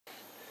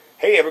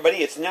Hey everybody,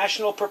 it's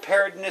National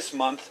Preparedness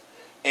Month,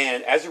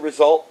 and as a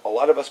result, a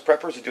lot of us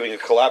preppers are doing a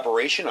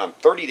collaboration on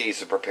 30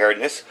 days of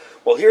preparedness.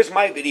 Well, here's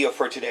my video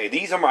for today.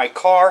 These are my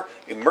car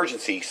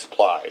emergency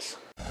supplies.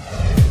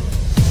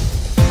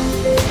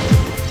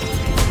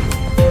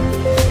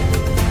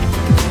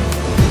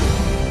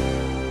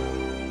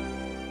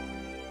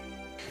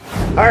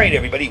 Alright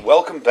everybody,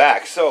 welcome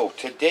back. So,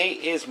 today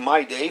is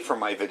my day for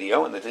my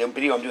video, and the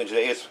video I'm doing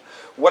today is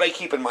what I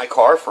keep in my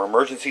car for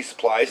emergency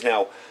supplies.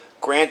 Now,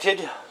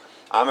 granted,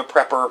 I'm a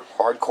prepper,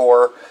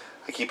 hardcore.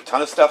 I keep a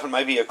ton of stuff in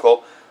my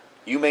vehicle.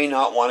 You may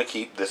not want to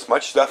keep this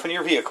much stuff in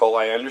your vehicle,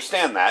 I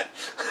understand that.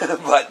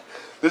 But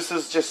this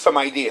is just some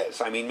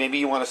ideas. I mean, maybe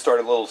you want to start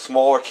a little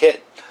smaller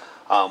kit.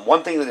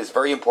 One thing that is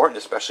very important,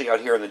 especially out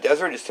here in the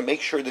desert, is to make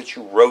sure that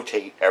you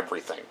rotate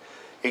everything.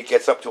 It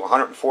gets up to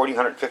 140,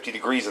 150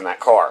 degrees in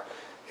that car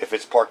if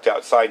it's parked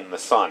outside in the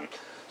sun.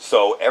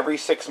 So every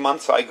 6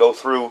 months I go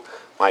through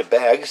my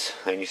bags,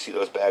 and you see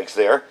those bags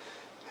there,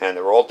 and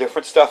they're all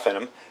different stuff in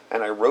them,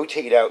 and I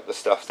rotate out the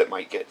stuff that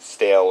might get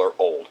stale or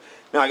old.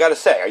 Now, I gotta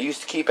say, I used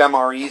to keep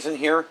MREs in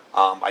here.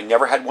 I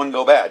never had one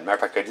go bad. Matter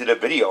of fact, I did a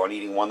video on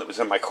eating one that was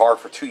in my car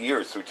for 2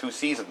 years, through 2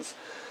 seasons.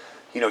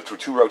 You know, through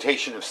 2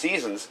 rotation of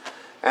seasons,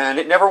 and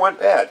it never went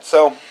bad.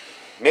 So,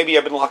 maybe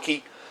I've been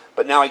lucky,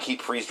 but now I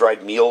keep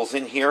freeze-dried meals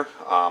in here.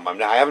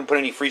 I haven't put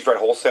any freeze-dried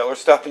wholesaler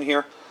stuff in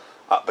here,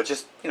 but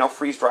just, you know,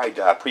 freeze-dried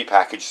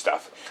pre-packaged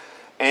stuff.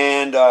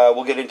 And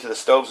we'll get into the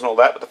stoves and all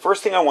that, but the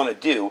first thing I want to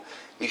do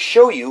is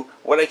show you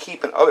what I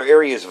keep in other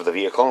areas of the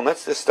vehicle, and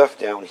that's this stuff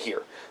down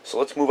here. So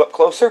let's move up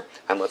closer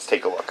and let's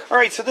take a look.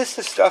 Alright, so this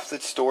is stuff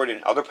that's stored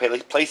in other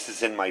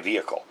places in my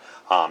vehicle,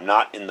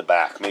 not in the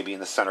back, maybe in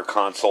the center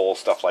console,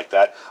 stuff like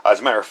that. As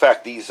a matter of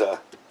fact, these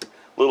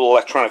little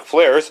electronic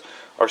flares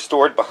are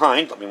stored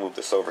behind, let me move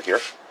this over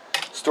here,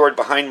 stored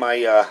behind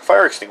my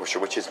fire extinguisher,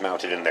 which is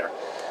mounted in there.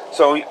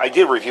 So I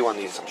did a review on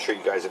these, I'm sure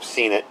you guys have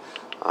seen it.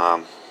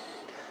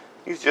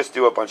 These just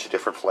do a bunch of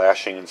different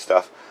flashing and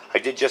stuff. I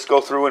did just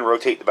go through and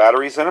rotate the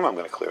batteries in them. I'm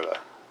going to clear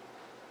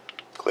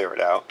it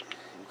out.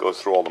 It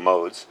goes through all the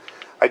modes.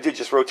 I did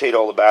just rotate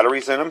all the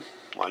batteries in them.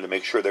 Wanted to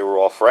make sure they were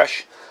all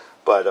fresh.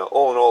 But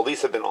all in all,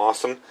 these have been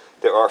awesome.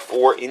 There are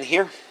 4 in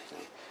here.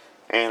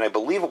 And I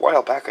believe a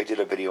while back I did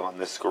a video on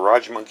this,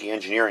 Garage Monkey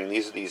Engineering.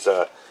 These are these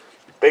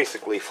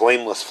basically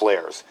flameless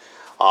flares.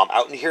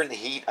 Out in here in the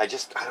heat, I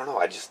don't know,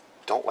 I just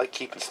don't like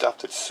keeping stuff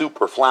that's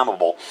super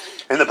flammable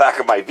in the back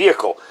of my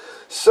vehicle.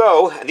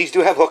 So, and these do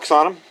have hooks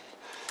on them,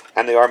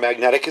 and they are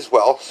magnetic as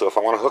well, so if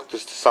I want to hook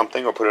this to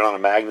something or put it on a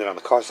magnet on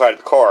the car side of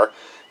the car,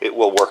 it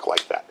will work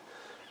like that.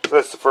 So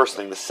that's the first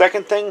thing. The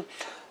second thing,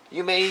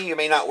 you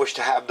may not wish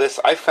to have this.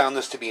 I found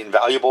this to be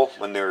invaluable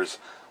when there's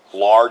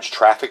large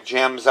traffic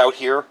jams out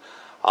here,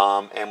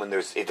 and when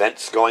there's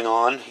events going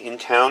on in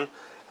town,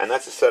 and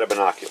that's a set of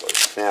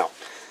binoculars. Now,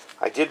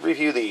 I did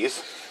review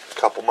these a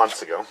couple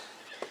months ago.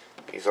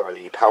 These are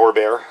the Power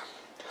Bear,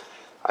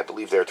 I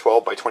believe they're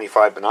 12 by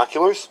 25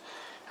 binoculars.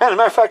 And as a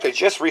matter of fact, I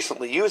just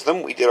recently used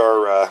them. We did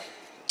our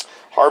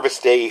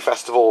Harvest Day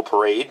Festival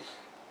parade,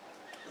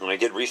 and I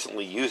did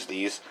recently use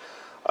these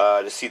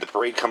to see the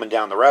parade coming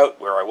down the route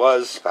where I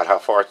was, about how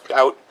far it's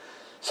out.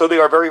 So they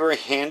are very, very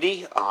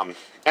handy, and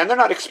they're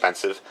not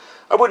expensive.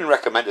 I wouldn't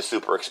recommend a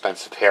super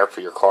expensive pair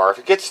for your car. If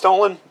it gets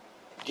stolen,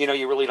 you know,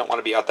 you really don't want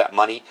to be out that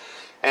money.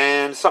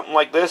 And something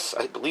like this,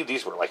 I believe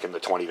these were like in the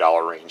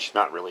 $20 range,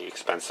 not really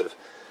expensive.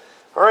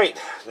 Alright,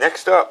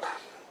 next up,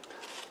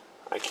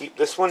 I keep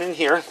this one in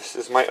here. This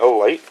is my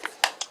O-Light.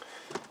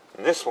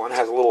 And this one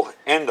has a little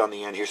end on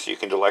the end here so you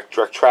can direct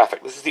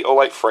traffic. This is the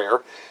O-Light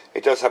Frere.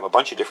 It does have a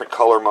bunch of different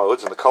color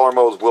modes, and the color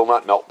modes will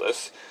not melt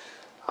this.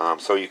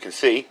 So you can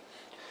see,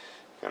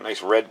 got a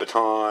nice red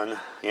baton,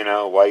 you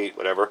know, white,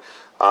 whatever.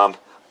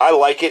 I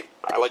like it.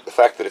 I like the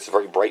fact that it's a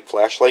very bright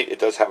flashlight. It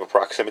does have a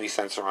proximity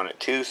sensor on it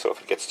too, so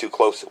if it gets too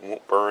close it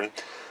won't burn.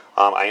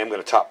 I am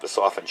going to top this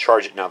off and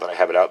charge it now that I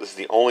have it out. This is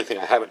the only thing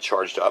I haven't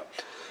charged up.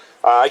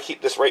 I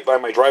keep this right by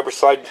my driver's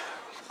side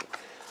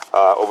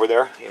over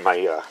there in my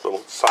little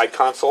side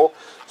console.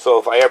 So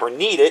if I ever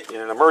need it in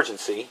an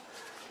emergency,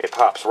 it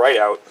pops right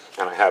out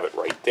and I have it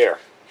right there.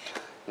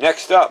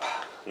 Next up,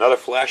 another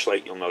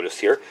flashlight you'll notice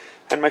here,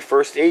 and my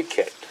first aid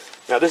kit.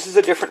 Now this is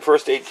a different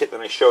first aid kit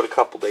than I showed a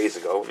couple days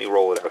ago. Let me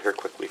roll it out here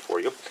quickly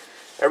for you.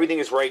 Everything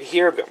is right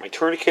here. I've got my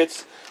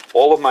tourniquets,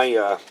 all of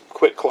my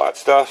quick clot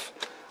stuff,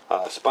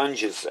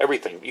 sponges,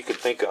 everything you could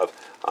think of.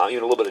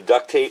 Even a little bit of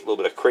duct tape, a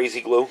little bit of crazy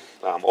glue,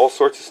 all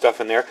sorts of stuff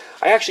in there.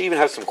 I actually even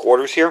have some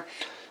quarters here.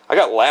 I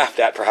got laughed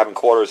at for having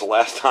quarters the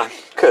last time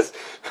because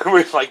we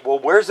were like, well,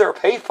 where's their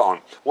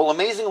payphone? Well,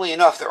 amazingly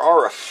enough, there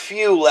are a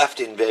few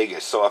left in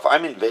Vegas. So if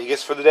I'm in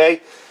Vegas for the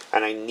day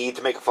and I need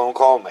to make a phone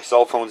call and my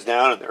cell phone's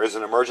down and there is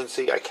an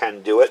emergency, I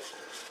can do it.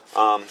 So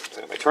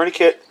I got my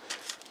tourniquet,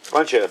 a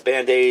bunch of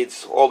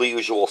Band-Aids, all the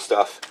usual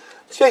stuff.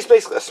 It's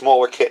basically a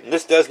smaller kit, and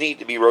this does need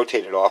to be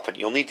rotated often.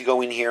 You'll need to go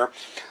in here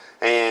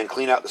and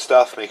clean out the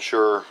stuff, make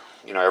sure,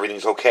 you know,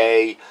 everything's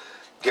okay,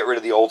 get rid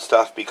of the old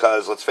stuff,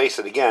 because let's face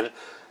it, again,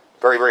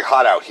 very, very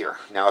hot out here.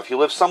 Now, if you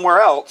live somewhere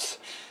else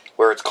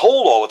where it's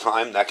cold all the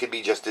time, that could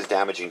be just as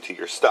damaging to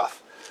your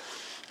stuff.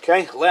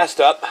 Okay,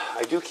 last up,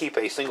 I do keep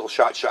a single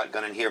shot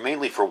shotgun in here,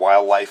 mainly for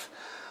wildlife,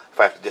 if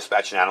I have to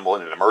dispatch an animal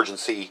in an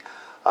emergency.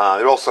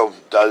 It also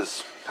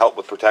does help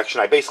with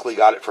protection. I basically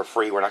got it for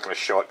free. We're not going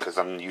to show it because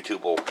on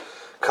YouTube will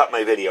cut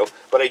my video.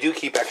 But I do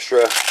keep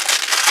extra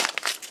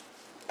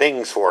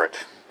things for it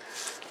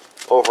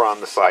over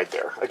on the side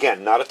there.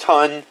 Again, not a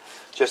ton,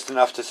 just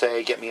enough to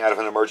say, get me out of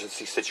an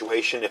emergency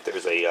situation if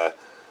there's a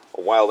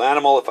wild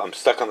animal, if I'm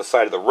stuck on the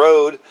side of the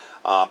road.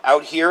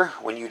 Out here,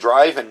 when you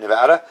drive in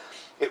Nevada,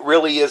 it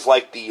really is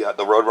like the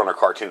Roadrunner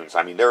cartoons.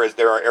 I mean, there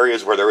are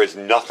areas where there is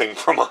nothing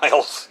for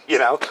miles, you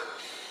know.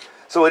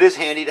 So it is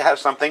handy to have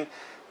something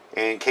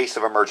in case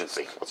of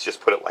emergency. Let's just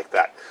put it like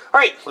that. All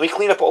right, let me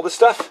clean up all this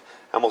stuff,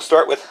 and we'll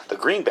start with the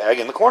green bag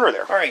in the corner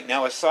there. All right,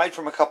 now aside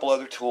from a couple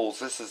other tools,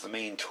 this is the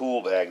main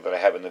tool bag that I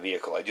have in the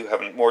vehicle. I do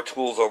have more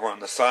tools over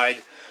on the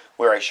side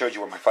where I showed you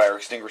where my fire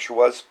extinguisher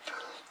was.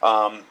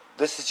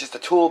 This is just a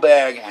tool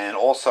bag, and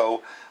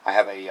also I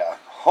have a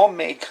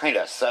homemade kind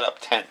of setup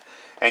tent.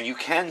 And you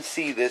can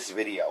see this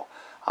video.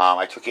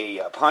 I took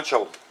a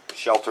poncho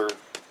shelter,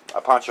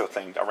 a poncho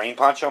thing, a rain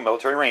poncho,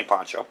 military rain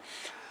poncho,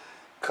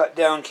 cut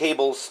down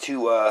cables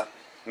to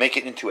make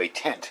it into a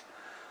tent.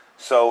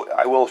 So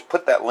I will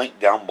put that link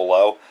down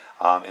below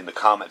in the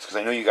comments, because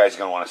I know you guys are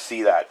going to want to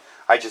see that.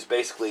 I just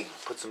basically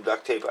put some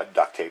duct tape. I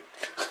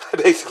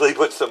basically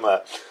put some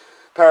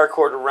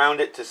paracord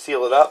around it to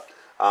seal it up.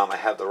 I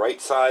have the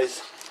right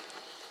size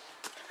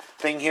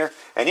thing here.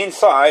 And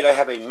inside I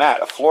have a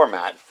mat, a floor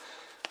mat.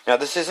 Now,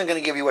 this isn't going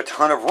to give you a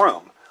ton of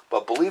room,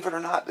 but believe it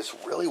or not, this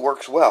really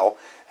works well,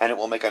 and it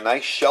will make a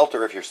nice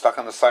shelter if you're stuck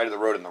on the side of the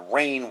road in the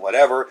rain,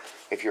 whatever.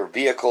 If your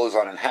vehicle is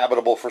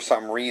uninhabitable for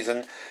some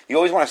reason, you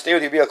always want to stay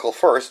with your vehicle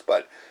first,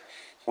 but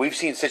we've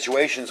seen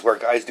situations where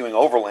guys doing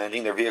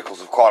overlanding, their vehicles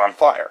have caught on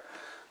fire.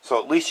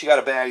 So at least you got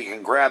a bag you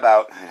can grab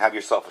out and have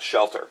yourself a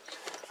shelter.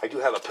 I do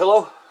have a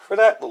pillow for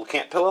that, little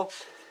camp pillow,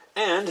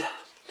 and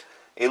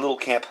a little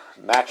camp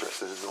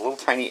mattress. This is a little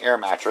tiny air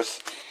mattress.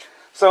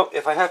 So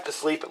if I have to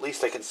sleep, at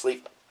least I can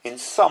sleep in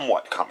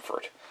somewhat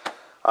comfort.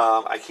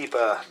 I keep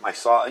my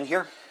saw in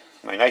here.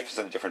 My knife is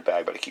in a different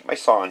bag, but I keep my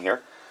saw in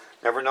here.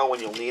 Never know when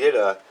you'll need it.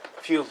 A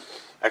few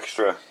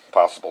extra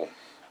possible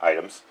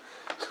items.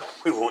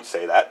 We won't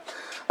say that.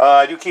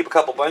 I do keep a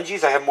couple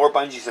bungees. I have more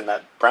bungees in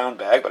that brown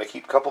bag, but I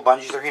keep a couple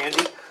bungees. They're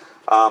handy.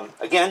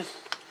 Again,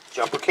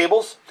 jumper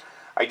cables.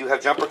 I do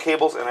have jumper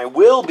cables, and I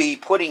will be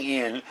putting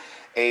in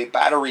a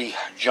battery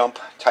jump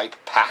type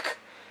pack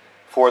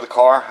for the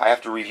car. I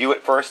have to review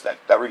it first.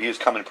 That review is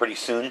coming pretty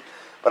soon,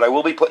 but I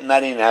will be putting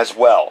that in as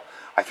well.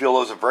 I feel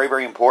those are very,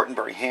 very important,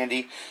 very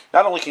handy.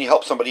 Not only can you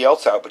help somebody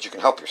else out, but you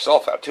can help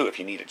yourself out too if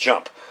you need a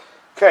jump.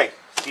 Okay,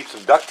 keep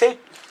some duct tape.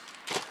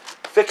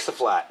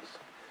 Fix-a-flat.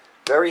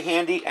 Very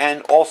handy,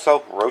 and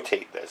also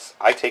rotate this.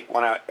 I take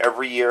one out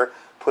every year,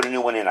 put a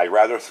new one in. I'd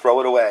rather throw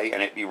it away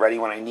and it be ready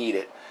when I need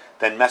it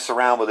than mess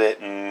around with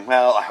it and,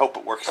 well, I hope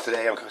it works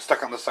today. I'm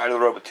stuck on the side of the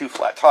road with 2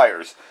 flat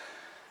tires.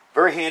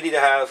 Very handy to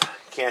have,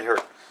 can't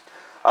hurt.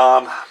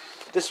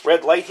 This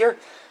red light here,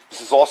 this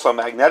is also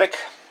magnetic.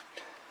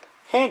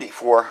 Handy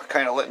for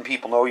kind of letting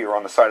people know you're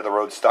on the side of the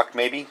road stuck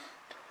maybe.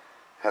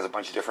 Has a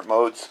bunch of different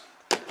modes.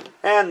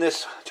 And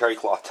this terry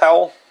cloth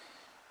towel.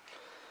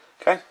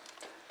 Okay.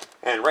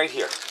 And right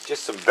here,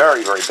 just some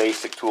very, very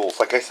basic tools.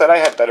 Like I said, I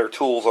have better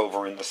tools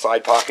over in the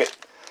side pocket.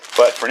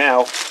 But for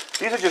now,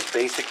 these are just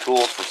basic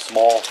tools for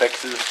small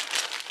fixes.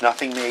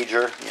 Nothing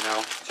major, you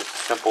know, just a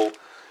simple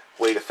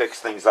way to fix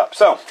things up.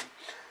 So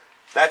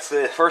that's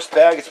the first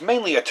bag. It's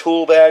mainly a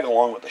tool bag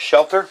along with the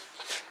shelter,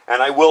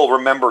 and I will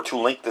remember to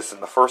link this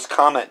in the first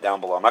comment down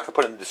below. I'm not going to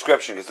put it in the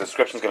description because the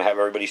description is going to have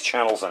everybody's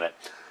channels in it.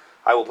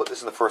 I will put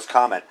this in the first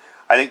comment.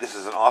 I think this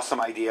is an awesome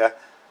idea.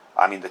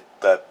 I mean,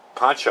 the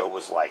poncho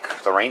was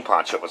like, the rain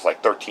poncho was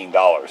like $13.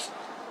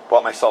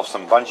 Bought myself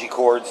some bungee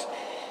cords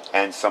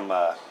and some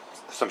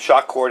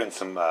shock cord and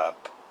some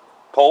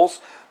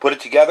poles. Put it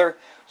together.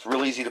 It's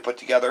real easy to put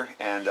together,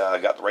 and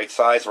got the right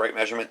size, the right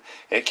measurement,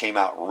 and it came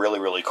out really,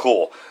 really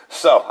cool.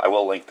 So I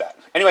will link that.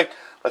 Anyway,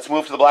 let's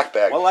move to the black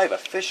bag. Well, I've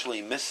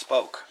officially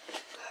misspoke.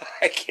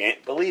 I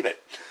can't believe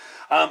it.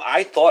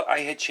 I thought I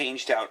had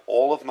changed out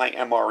all of my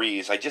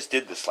MREs. I just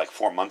did this like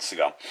 4 months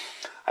ago.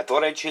 I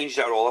thought I'd changed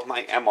out all of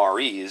my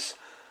MREs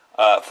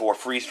for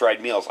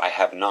freeze-dried meals. I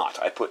have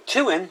not. I put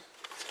 2 in.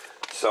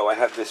 So I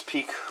have this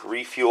Peak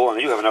Refuel, and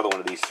I do have another one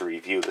of these to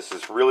review. This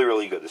is really,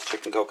 really good, this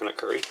chicken coconut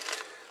curry.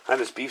 I have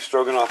this beef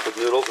stroganoff with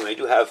noodles, and I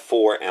do have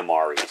 4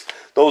 MREs.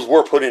 Those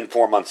were put in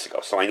 4 months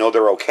ago, so I know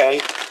they're okay.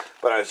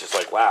 But I was just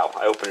like, wow.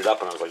 I opened it up,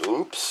 and I was like,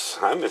 oops,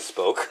 I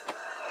misspoke.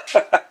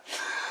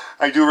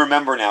 I do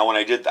remember now when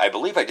I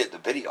believe I did the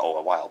video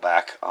a while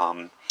back,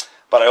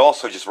 but I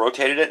also just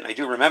rotated it, and I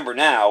do remember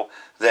now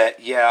that,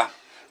 yeah,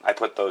 I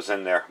put those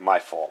in there. My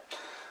fault.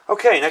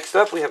 Okay, next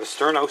up we have a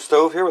Sterno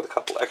stove here with a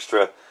couple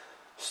extra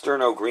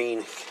Sterno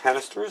green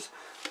canisters.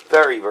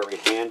 Very, very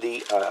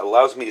handy.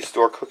 Allows me to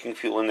store cooking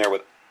fuel in there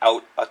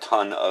without a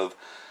ton of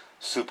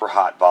super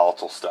hot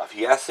volatile stuff.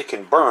 Yes, it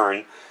can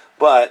burn,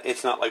 but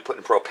it's not like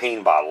putting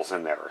propane bottles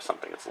in there or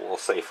something. It's a little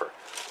safer.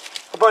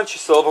 A bunch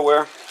of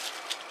silverware.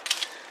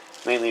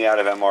 mainly out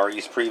of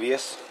MRE's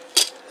previous.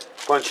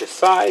 Bunch of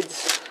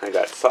sides. I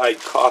got side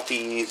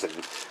coffees and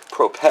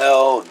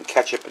Propel and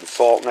ketchup and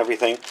salt and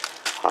everything.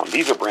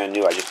 These are brand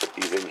new. I just put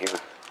these in here.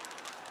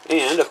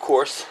 And, of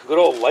course, good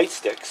old light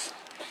sticks.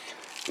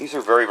 These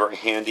are very, very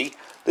handy.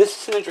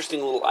 This is an interesting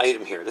little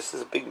item here. This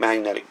is a big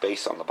magnetic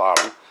base on the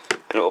bottom,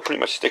 and it will pretty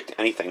much stick to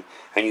anything.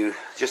 And you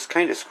just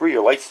kind of screw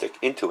your light stick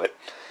into it,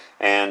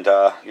 and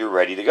you're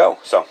ready to go.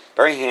 So,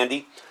 very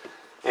handy.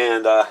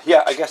 And,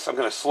 yeah, I guess I'm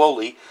going to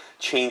slowly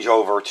change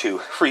over to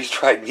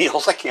freeze-dried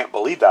meals. I can't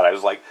believe that. I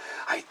was like,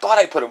 I thought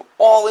I put them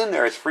all in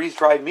there as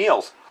freeze-dried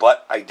meals,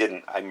 but I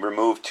didn't. I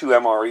removed 2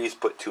 MREs,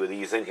 put 2 of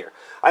these in here.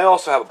 I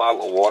also have a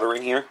bottle of water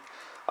in here.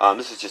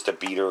 This is just a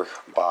beater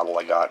bottle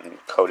I got and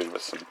coated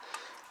with some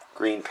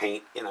green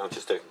paint, you know,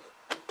 just to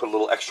put a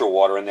little extra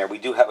water in there. We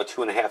do have a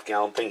 2.5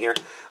 gallon thing here.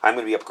 I'm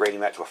going to be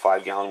upgrading that to a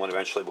 5 gallon one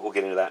eventually, but we'll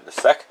get into that in a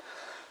sec.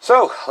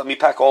 So, let me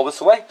pack all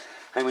this away,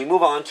 and we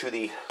move on to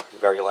the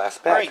very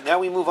last bag. Alright, now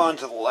we move on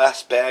to the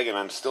last bag, and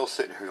I'm still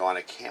sitting here going,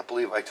 I can't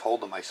believe I told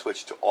them I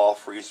switched to all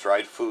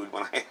freeze-dried food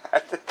when I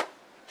had it.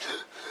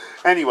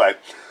 Anyway,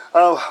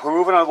 we're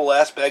moving on to the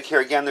last bag here.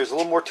 Again, there's a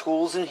little more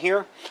tools in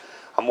here.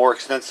 A more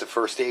extensive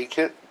first aid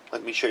kit.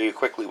 Let me show you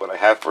quickly what I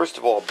have. First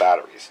of all,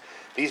 batteries.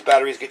 These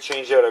batteries get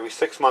changed out every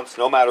 6 months,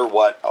 no matter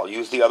what. I'll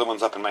use the other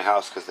ones up in my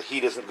house because the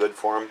heat isn't good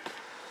for them.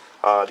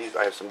 I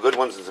have some good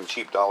ones and some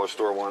cheap dollar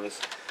store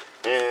ones.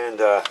 And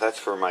that's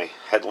for my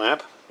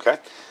headlamp. Okay,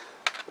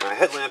 my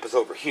headlamp is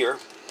over here.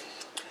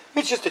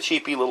 It's just a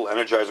cheapy little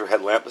Energizer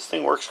headlamp. This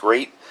thing works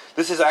great.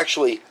 This is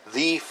actually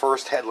the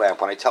first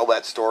headlamp. When I tell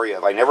that story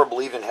of I never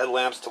believed in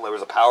headlamps till there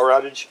was a power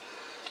outage,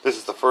 this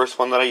is the first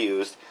one that I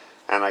used.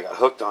 And I got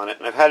hooked on it,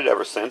 and I've had it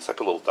ever since. I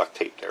put a little duct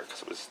tape there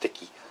because it was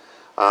sticky.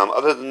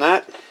 Other than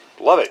that,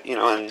 love it. You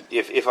know, and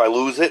if I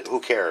lose it, who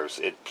cares?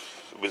 It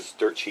was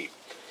dirt cheap.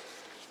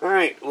 All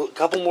right, a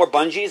couple more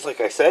bungees,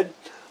 like I said.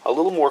 A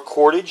little more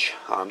cordage.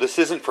 This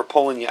isn't for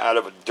pulling you out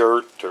of a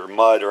dirt or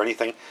mud or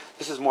anything.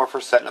 This is more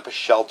for setting up a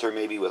shelter,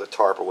 maybe with a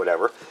tarp or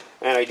whatever.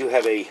 And I do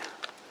have a...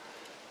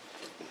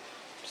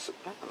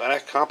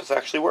 that compass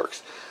actually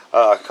works.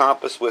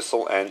 Compass,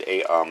 whistle, and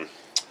a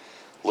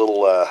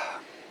little...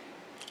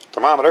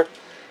 thermometer.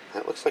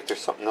 And it looks like there's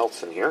something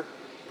else in here.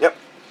 Yep,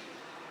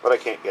 but I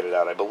can't get it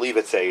out. I believe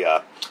it's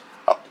a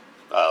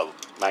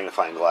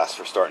magnifying glass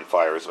for starting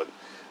fires, but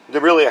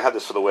really I have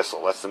this for the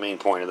whistle. That's the main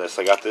point of this.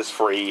 I got this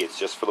free. It's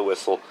just for the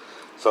whistle.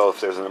 So if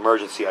there's an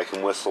emergency, I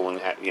can whistle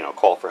and, you know,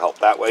 call for help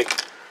that way.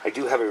 I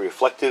do have a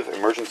reflective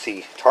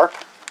emergency tarp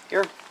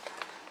here.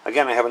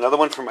 Again, I have another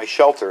one for my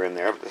shelter in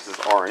there. But this is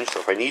orange, so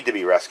if I need to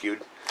be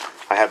rescued,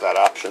 I have that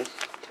option.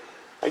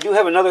 I do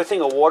have another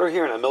thing of water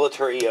here in a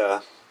military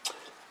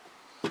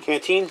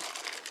canteen,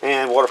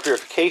 and water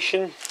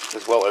purification,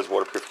 as well as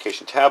water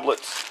purification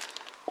tablets,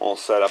 all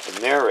set up in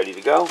there, ready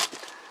to go.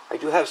 I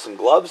do have some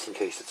gloves in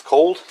case it's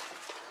cold.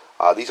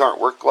 These aren't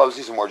work gloves,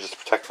 these are more just to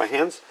protect my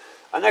hands.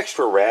 An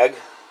extra rag.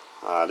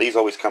 These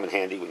always come in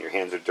handy when your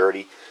hands are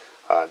dirty.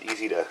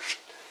 Easy to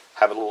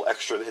have a little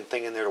extra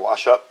thing in there to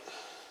wash up.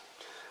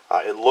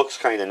 It looks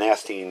kind of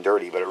nasty and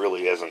dirty, but it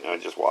really isn't. I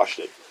just washed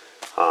it.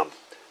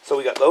 So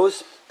we got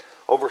those.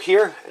 Over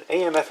here, an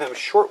AM/FM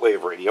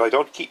shortwave radio. I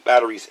don't keep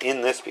batteries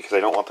in this because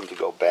I don't want them to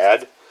go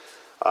bad.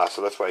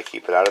 So that's why I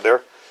keep it out of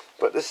there.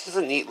 But this is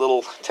a neat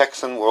little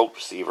Texan world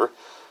receiver.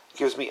 It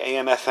gives me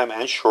AM/FM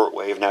and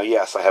shortwave. Now,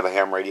 yes, I have a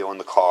ham radio in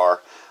the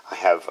car. I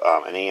have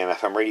an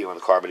AM/FM radio in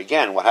the car. But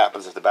again, what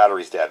happens if the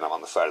battery's dead and I'm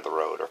on the side of the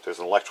road, or if there's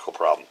an electrical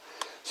problem?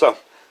 So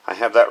I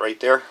have that right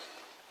there.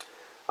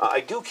 I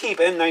do keep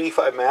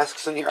N95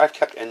 masks in here. I've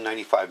kept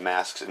N95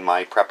 masks in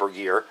my prepper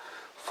gear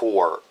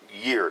for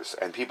years,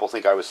 and people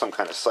think I was some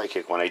kind of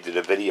psychic when I did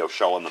a video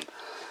showing them.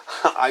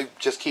 I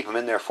just keep them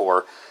in there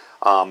for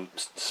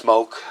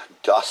smoke,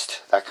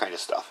 dust, that kind of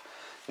stuff.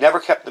 Never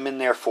kept them in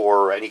there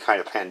for any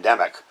kind of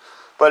pandemic,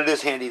 but it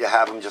is handy to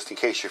have them just in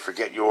case you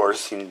forget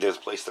yours and there's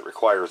a place that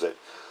requires it.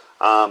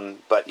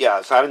 But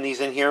yeah, so having these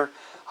in here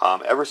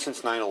ever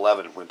since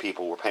 9/11, when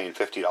people were paying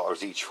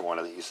 $50 each for one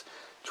of these,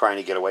 trying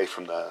to get away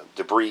from the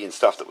debris and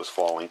stuff that was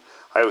falling,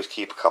 I always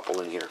keep a couple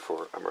in here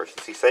for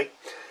emergency's sake.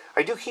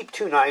 I do keep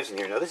 2 knives in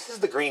here. Now, this is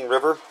the Green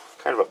River,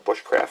 kind of a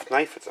bushcraft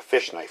knife. It's a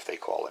fish knife, they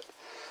call it.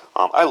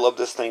 I love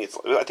this thing. I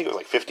think it was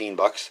like 15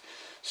 bucks.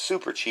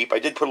 Super cheap. I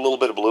did put a little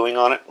bit of bluing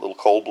on it, a little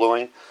cold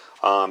bluing,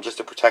 just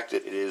to protect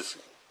it. It is,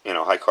 you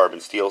know, high carbon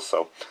steel,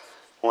 so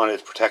I wanted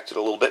to protect it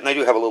a little bit. And I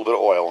do have a little bit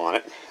of oil on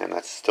it, and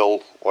that's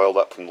still oiled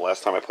up from the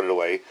last time I put it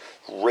away.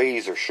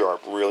 Razor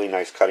sharp, really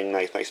nice cutting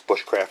knife, nice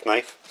bushcraft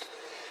knife.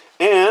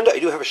 And I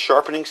do have a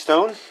sharpening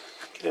stone.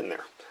 Get in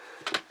there.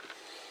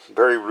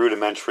 Very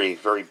rudimentary,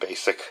 very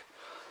basic.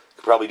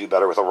 Could probably do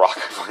better with a rock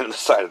I find on the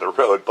side of the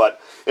road,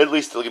 but at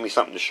least it'll give me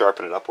something to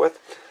sharpen it up with.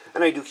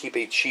 And I do keep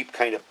a cheap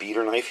kind of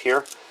beater knife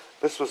here.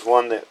 This was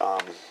one that,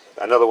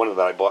 another one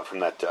that I bought from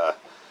that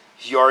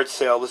yard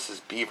sale. This is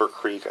Beaver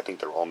Creek. I think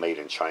they're all made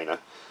in China.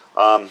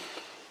 I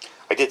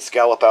did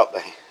scallop out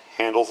the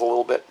handles a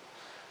little bit,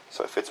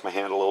 so it fits my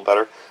hand a little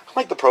better. I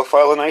like the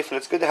profile of the knife, and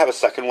it's good to have a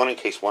second one in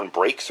case one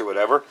breaks or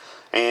whatever.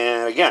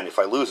 And again, if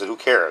I lose it, who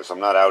cares? I'm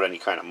not out any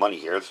kind of money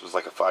here. This was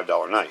like a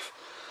 $5 knife.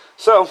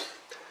 So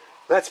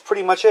that's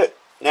pretty much it.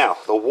 Now,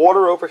 the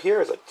water over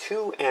here is a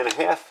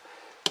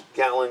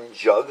 2.5-gallon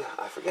jug.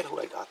 I forget who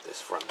I got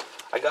this from.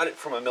 I got it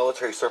from a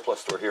military surplus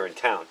store here in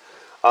town.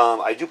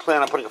 I do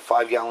plan on putting a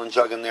 5-gallon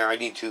jug in there. I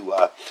need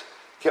to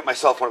get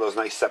myself one of those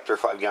nice Scepter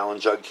 5-gallon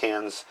jug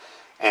cans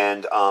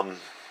and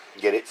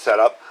get it set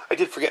up. I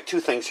did forget two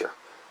things here.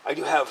 I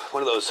do have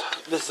one of those,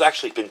 this has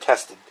actually been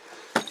tested,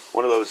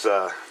 one of those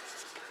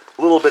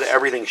little bit of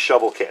everything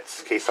shovel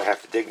kits in case I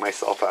have to dig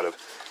myself out of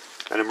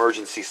an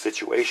emergency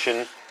situation.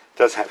 It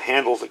does have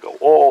handles that go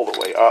all the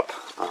way up,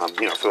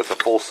 you know, so it's a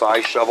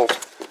full-size shovel,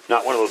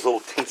 not one of those little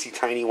teensy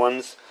tiny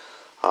ones.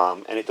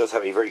 And it does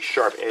have a very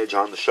sharp edge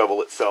on the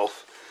shovel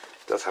itself.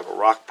 It does have a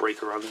rock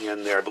breaker on the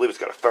end there. I believe it's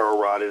got a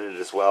ferro rod in it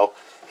as well.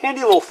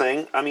 Handy little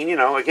thing. I mean, you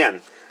know,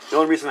 again, the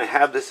only reason I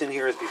have this in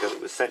here is because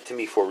it was sent to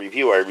me for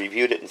review. I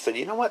reviewed it and said,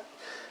 you know what,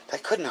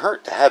 that couldn't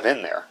hurt to have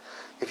in there.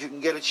 If you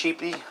can get a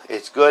cheapie,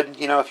 it's good.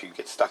 You know, if you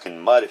get stuck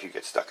in mud, if you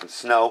get stuck in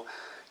snow,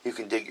 you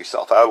can dig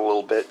yourself out a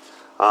little bit.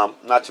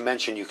 Not to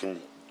mention you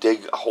can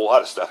dig a whole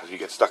lot of stuff if you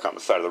get stuck on the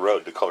side of the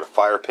road, to color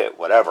fire pit,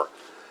 whatever.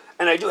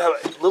 And I do have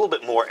a little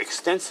bit more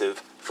extensive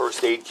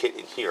first aid kit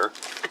in here.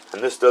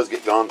 And this does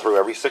get gone through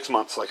every 6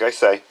 months, like I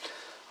say.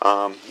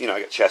 You know,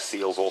 I got chest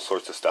seals, all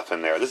sorts of stuff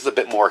in there. This is a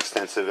bit more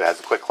extensive. It has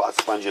the quick clot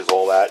sponges,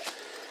 all that.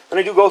 And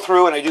I do go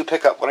through and I do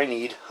pick up what I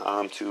need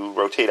to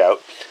rotate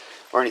out,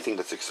 or anything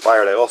that's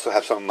expired. I also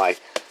have some of my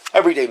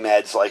everyday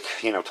meds, like,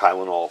 you know,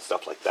 Tylenol,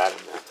 stuff like that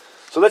in there.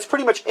 So that's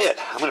pretty much it.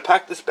 I'm going to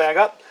pack this bag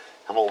up,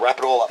 and we'll wrap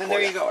it all up. And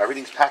there you go.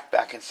 Everything's packed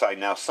back inside.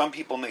 Now, some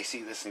people may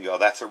see this and go,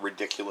 that's a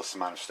ridiculous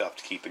amount of stuff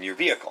to keep in your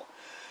vehicle.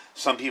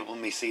 Some people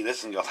may see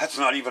this and go, that's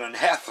not even in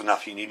half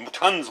enough. You need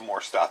tons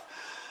more stuff.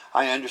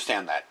 I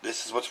understand that.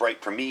 This is what's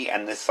right for me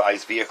and this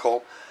size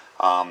vehicle.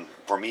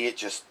 For me,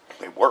 it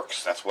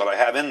works. That's what I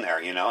have in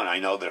there, you know, and I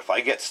know that if I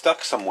get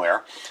stuck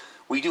somewhere,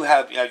 we do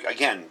have,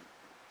 again,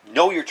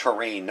 know your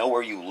terrain, know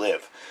where you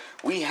live.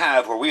 We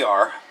have, where we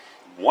are,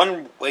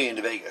 one way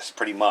into Vegas,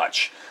 pretty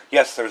much.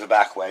 Yes, there's a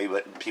back way,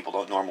 but people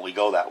don't normally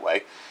go that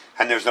way.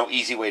 And there's no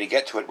easy way to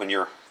get to it when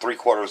you're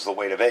 3/4 of the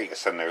way to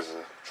Vegas, and there's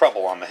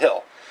trouble on the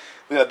hill.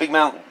 We have a big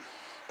mountain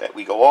that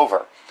we go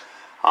over.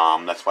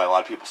 That's why a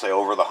lot of people say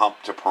over the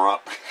hump to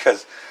Pahrump,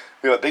 because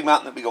we have a big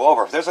mountain that we go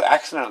over. If there's an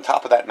accident on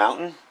top of that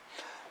mountain,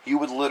 you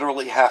would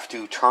literally have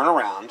to turn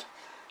around,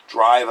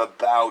 drive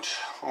about,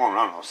 I don't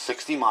know,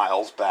 60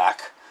 miles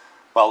back,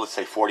 well, let's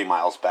say 40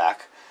 miles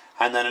back,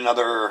 and then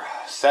another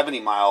 70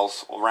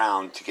 miles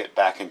around to get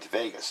back into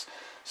Vegas.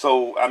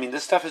 So, I mean,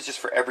 this stuff is just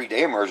for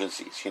everyday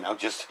emergencies, you know,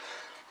 just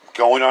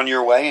going on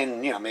your way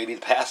and, you know, maybe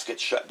the pass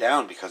gets shut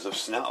down because of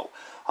snow.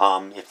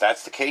 If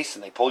that's the case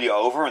and they pull you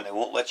over and they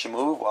won't let you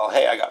move, well,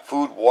 hey, I got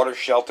food, water,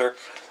 shelter.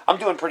 I'm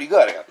doing pretty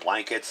good. I got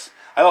blankets.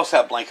 I also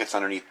have blankets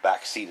underneath the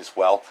back seat as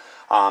well.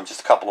 Just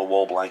a couple of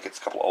wool blankets,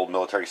 a couple of old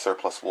military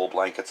surplus wool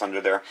blankets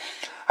under there.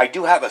 I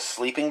do have a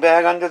sleeping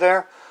bag under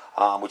there,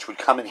 which would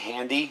come in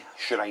handy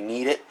should I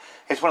need it.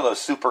 It's one of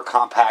those super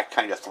compact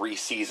kind of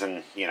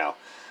 3-season, you know,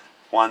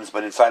 ones,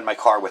 but inside my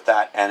car with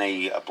that and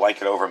a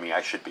blanket over me,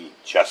 I should be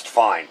just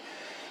fine.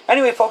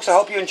 Anyway, folks, I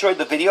hope you enjoyed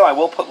the video. I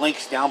will put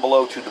links down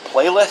below to the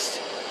playlist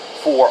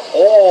for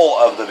all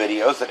of the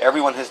videos that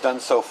everyone has done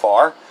so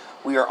far.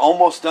 We are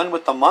almost done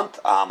with the month.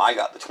 I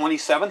got the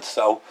 27th,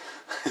 so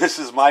this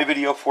is my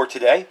video for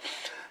today.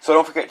 So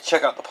don't forget to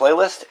check out the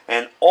playlist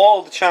and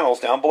all the channels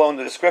down below in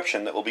the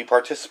description that will be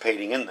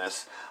participating in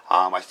this.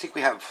 I think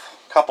we have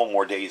a couple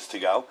more days to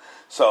go.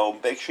 So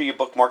make sure you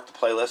bookmark the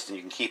playlist and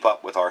you can keep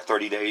up with our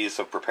 30 Days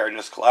of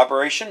Preparedness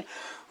collaboration.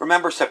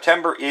 Remember,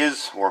 September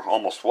is, or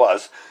almost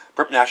was,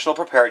 National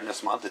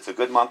Preparedness Month. It's a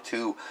good month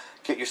to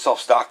get yourself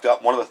stocked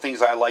up. One of the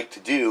things I like to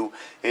do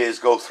is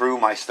go through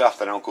my stuff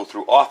that I don't go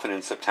through often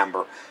in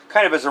September,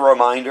 kind of as a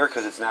reminder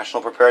because it's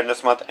National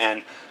Preparedness Month,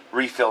 and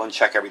refill and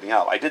check everything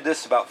out. I did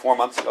this about 4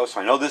 months ago,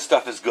 so I know this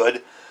stuff is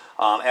good.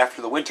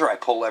 After the winter, I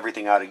pull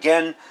everything out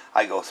again.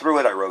 I go through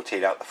it. I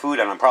rotate out the food,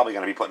 and I'm probably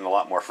going to be putting a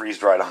lot more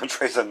freeze-dried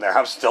entrees in there.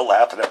 I'm still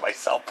laughing at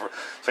myself for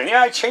saying,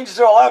 yeah, I changed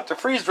it all out to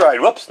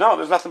freeze-dried. Whoops, no,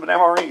 there's nothing but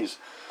MREs.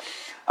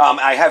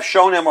 I have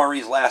shown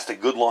MREs last a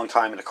good long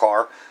time in the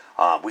car.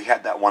 We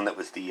had that one that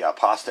was the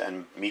pasta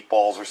and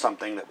meatballs or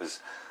something that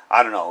was,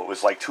 I don't know, it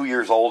was like 2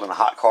 years old in a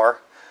hot car.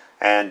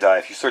 And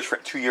if you search for a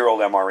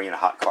 2-year-old MRE in a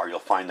hot car, you'll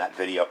find that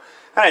video.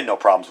 I had no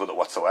problems with it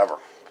whatsoever.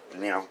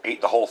 You know,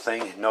 ate the whole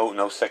thing,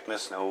 no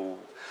sickness, no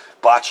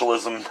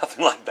botulism,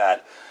 nothing like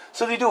that.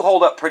 So they do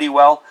hold up pretty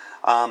well,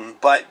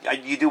 but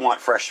you do want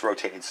fresh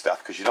rotated stuff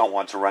because you don't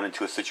want to run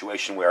into a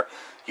situation where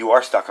you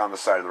are stuck on the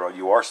side of the road,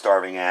 you are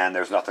starving, and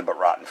there's nothing but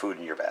rotten food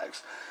in your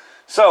bags.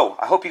 So,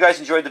 I hope you guys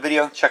enjoyed the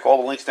video. Check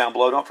all the links down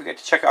below. Don't forget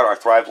to check out our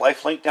Thrive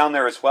Life link down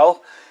there as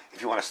well.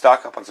 If you want to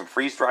stock up on some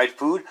freeze-dried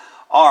food,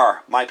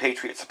 our My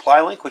Patriot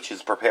Supply link, which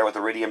is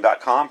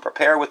preparewithiridium.com.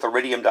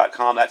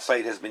 Preparewithiridium.com. That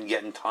site has been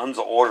getting tons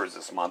of orders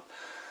this month.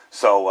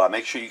 So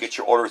make sure you get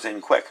your orders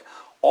in quick.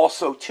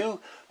 Also,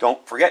 too,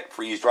 don't forget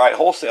freeze-dried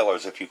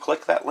wholesalers. If you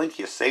click that link,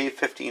 you save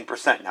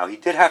 15%. Now, he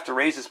did have to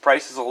raise his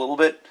prices a little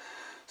bit.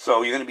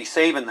 So you're going to be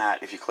saving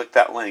that if you click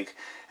that link,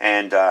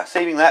 and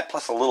saving that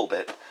plus a little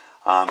bit.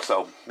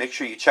 So make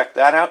sure you check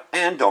that out,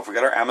 and don't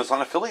forget our Amazon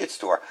affiliate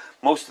store.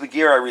 Most of the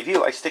gear I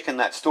review, I stick in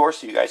that store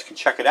so you guys can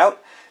check it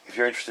out if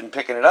you're interested in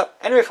picking it up.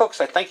 Anyway, folks,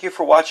 I thank you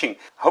for watching.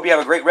 I hope you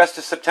have a great rest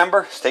of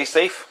September. Stay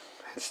safe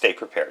and stay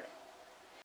prepared.